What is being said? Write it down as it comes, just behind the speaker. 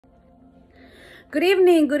Good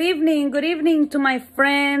evening, good evening, good evening to my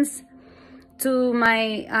friends, to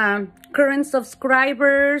my current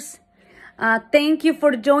subscribers. Thank you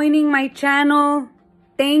for joining my channel.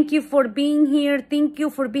 Thank you for being here. Thank you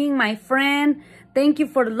for being my friend. Thank you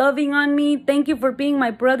for loving on me. Thank you for being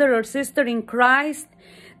my brother or sister in Christ.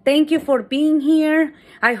 Thank you for being here.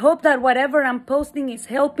 I hope that whatever I'm posting is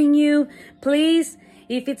helping you. Please,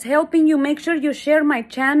 if it's helping you, make sure you share my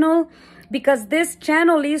channel, because this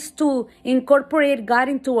channel is to incorporate God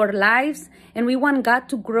into our lives, and we want God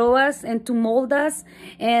to grow us and to mold us.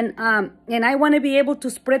 And I want to be able to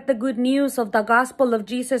spread the good news of the gospel of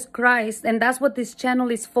Jesus Christ. And that's what this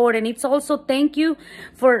channel is for. And it's also thank you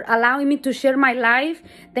for allowing me to share my life.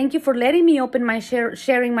 Thank you for letting me open my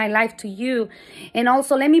sharing my life to you. And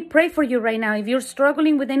also let me pray for you right now. If you're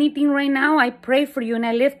struggling with anything right now, I pray for you and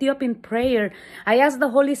I lift you up in prayer. I ask the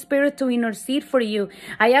Holy Spirit to intercede for you.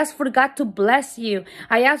 I ask for God to bless you.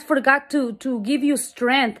 I ask for God to give you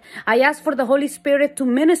strength. I ask for the Holy Spirit to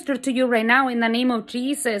minister to you right now in the name of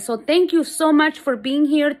Jesus. So thank you so much for being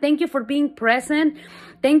here. Thank you for being present.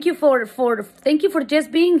 Thank you for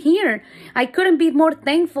just being here. I couldn't be more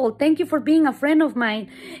thankful. Thank you for being a friend of mine,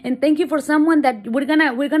 and thank you for someone that we're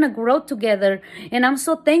gonna grow together. And I'm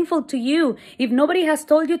so thankful to you. If nobody has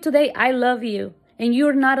told you today, I love you, and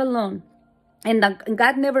you're not alone. And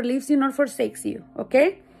God never leaves you nor forsakes you.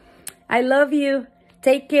 Okay? I love you.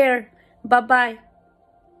 Take care. Bye-bye.